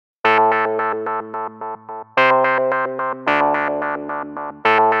So,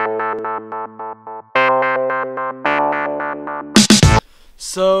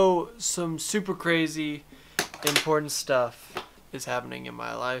 some super crazy, important stuff is happening in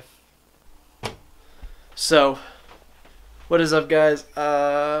my life. So, what is up, guys?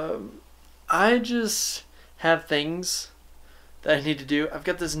 I just have things that I need to do. I've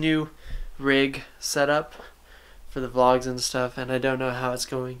got this new rig set up for the vlogs and stuff, and I don't know how it's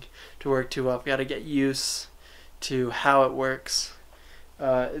going to work too well. I've got to get used to how it works.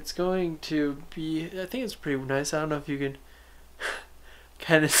 It's going to be, I think it's pretty nice. I don't know if you can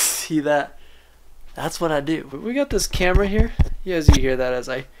kind of see that. That's what I do. But we got this camera here. You guys, you hear that as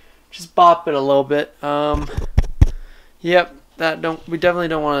I just bop it a little bit. Yep, we definitely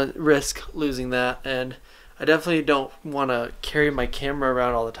don't want to risk losing that, and I definitely don't want to carry my camera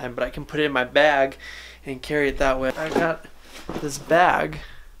around all the time, but I can put it in my bag and carry it that way. I got this bag,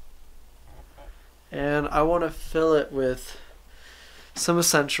 and I want to fill it with some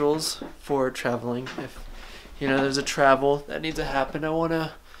essentials for traveling. If you know there's a travel that needs to happen, I want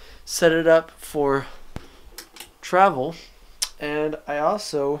to set it up for travel, and I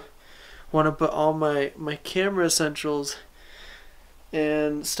also want to put all my camera essentials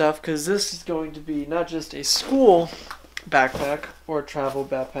and stuff, because this is going to be not just a school backpack or a travel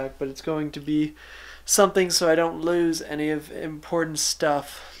backpack, but it's going to be something so I don't lose any of important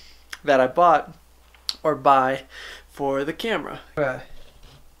stuff that I bought or buy for the camera. Okay.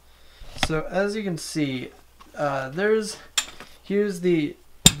 So as you can see, here's the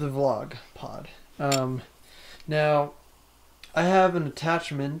vlog pod. Now I have an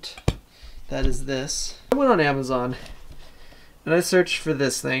attachment that is this. I went on Amazon and I searched for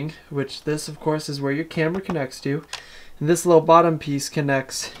this thing, which this of course is where your camera connects to, and this little bottom piece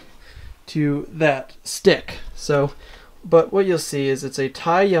connects to that stick. So, but what you'll see is it's a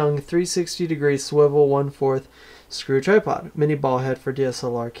Tai Young 360-degree swivel 1/4 screw tripod, mini ball head for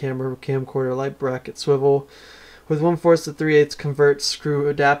DSLR camera, camcorder, light bracket swivel with 1/4 to 3/8 convert screw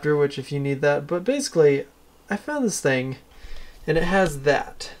adapter, which if you need that. But basically, I found this thing, and it has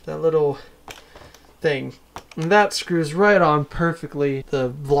that little thing, and that screws right on perfectly. The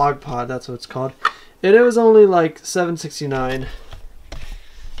vlog pod, that's what it's called, and it was only like $7.69,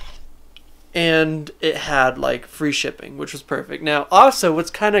 and it had like free shipping, which was perfect. Now also,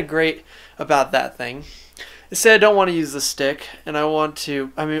 what's kind of great about that thing, I said I don't want to use the stick, and I want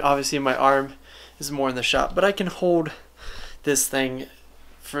to, I mean obviously my arm is more in the shop, but I can hold this thing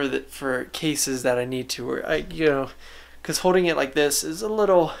for cases that I need to, or because holding it like this is a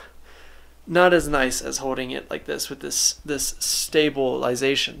little not as nice as holding it like this with this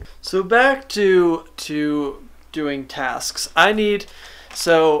stabilization. So back to doing tasks.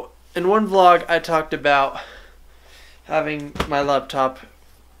 So in one vlog I talked about having my laptop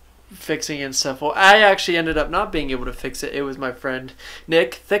fixing and stuff. Well, I actually ended up not being able to fix it. It was my friend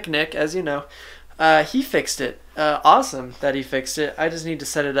Nick, Thick Nick, as you know. He fixed it. Awesome that he fixed it. I just need to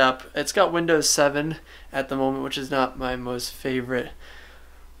set it up. It's got Windows 7 at the moment, which is not my most favorite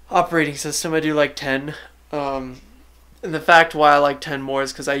operating system. I do like 10. And the fact why I like 10 more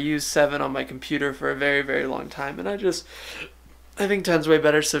is because I use 7 on my computer for a very, very long time, and I think 10's way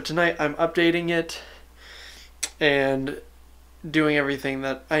better. So tonight I'm updating it and doing everything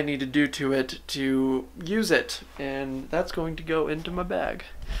that I need to do to it to use it, and that's going to go into my bag.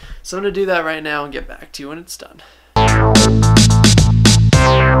 So I'm going to do that right now and get back to you when it's done.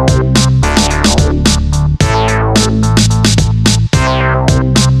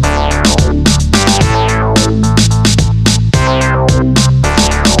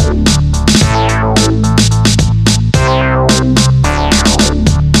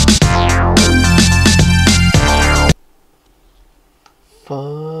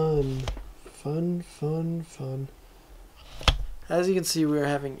 Fun. As you can see, we are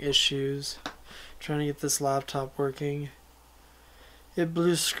having issues trying to get this laptop working. It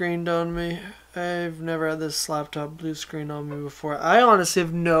blue screened on me. I've never had this laptop blue screen on me before. I honestly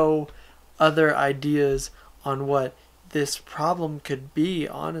have no other ideas on what this problem could be,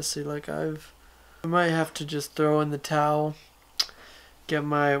 honestly. Like I might have to just throw in the towel, get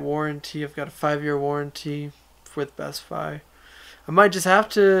my warranty. I've got a 5-year warranty with Best Buy. I might just have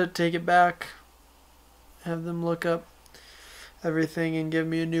to take it back, have them look up everything and give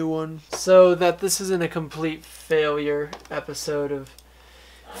me a new one. So that this isn't a complete failure episode of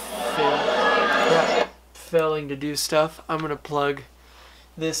failing to do stuff, I'm gonna plug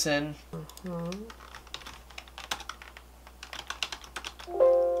this in.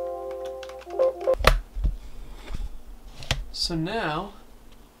 So now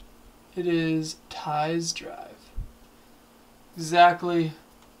it is Ty's drive. Exactly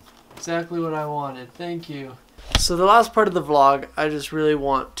Exactly what I wanted. Thank you. So the last part of the vlog I just really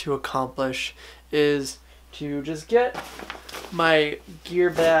want to accomplish is to just get my gear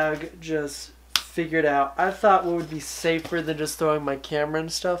bag just figured out. I thought what would be safer than just throwing my camera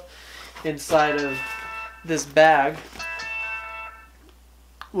and stuff inside of this bag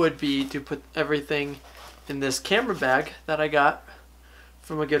would be to put everything in this camera bag that I got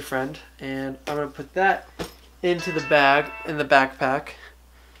from a good friend, and I'm going to put that into the bag in the backpack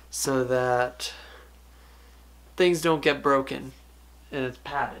so that things don't get broken and it's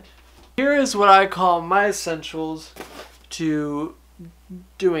padded. Here is what I call my essentials to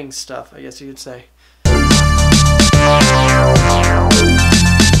doing stuff, I guess you could say.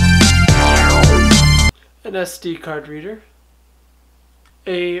 An SD card reader,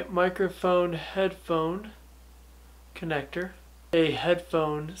 a microphone headphone connector, a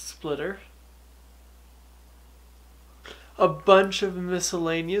headphone splitter, a bunch of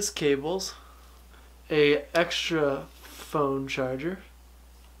miscellaneous cables, a extra phone charger,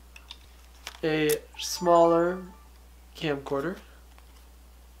 a smaller camcorder,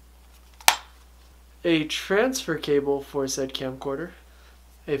 a transfer cable for said camcorder,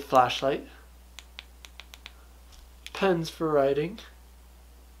 a flashlight, pens for writing,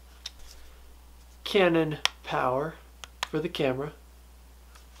 Canon power for the camera,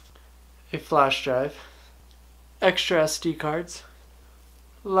 a flash drive, extra SD cards,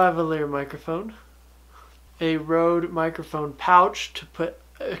 lavalier microphone, a Rode microphone pouch to put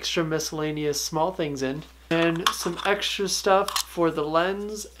extra miscellaneous small things in, and some extra stuff for the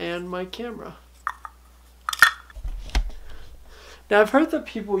lens and my camera. Now I've heard that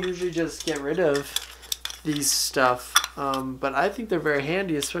people usually just get rid of these stuff, but I think they're very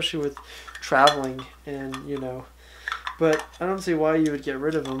handy, especially with traveling and, you know, but I don't see why you would get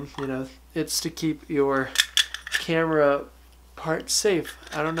rid of them. You know, it's to keep your camera part safe.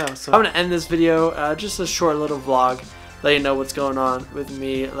 I don't know. So I'm gonna end this video, just a short little vlog, let you know what's going on with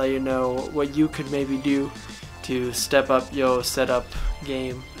me, let you know what you could maybe do to step up your setup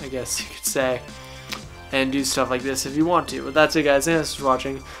game, I guess you could say, and do stuff like this if you want to. But that's it, guys. Thanks for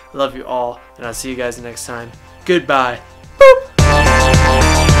watching. I love you all, and I'll see you guys next time. Goodbye.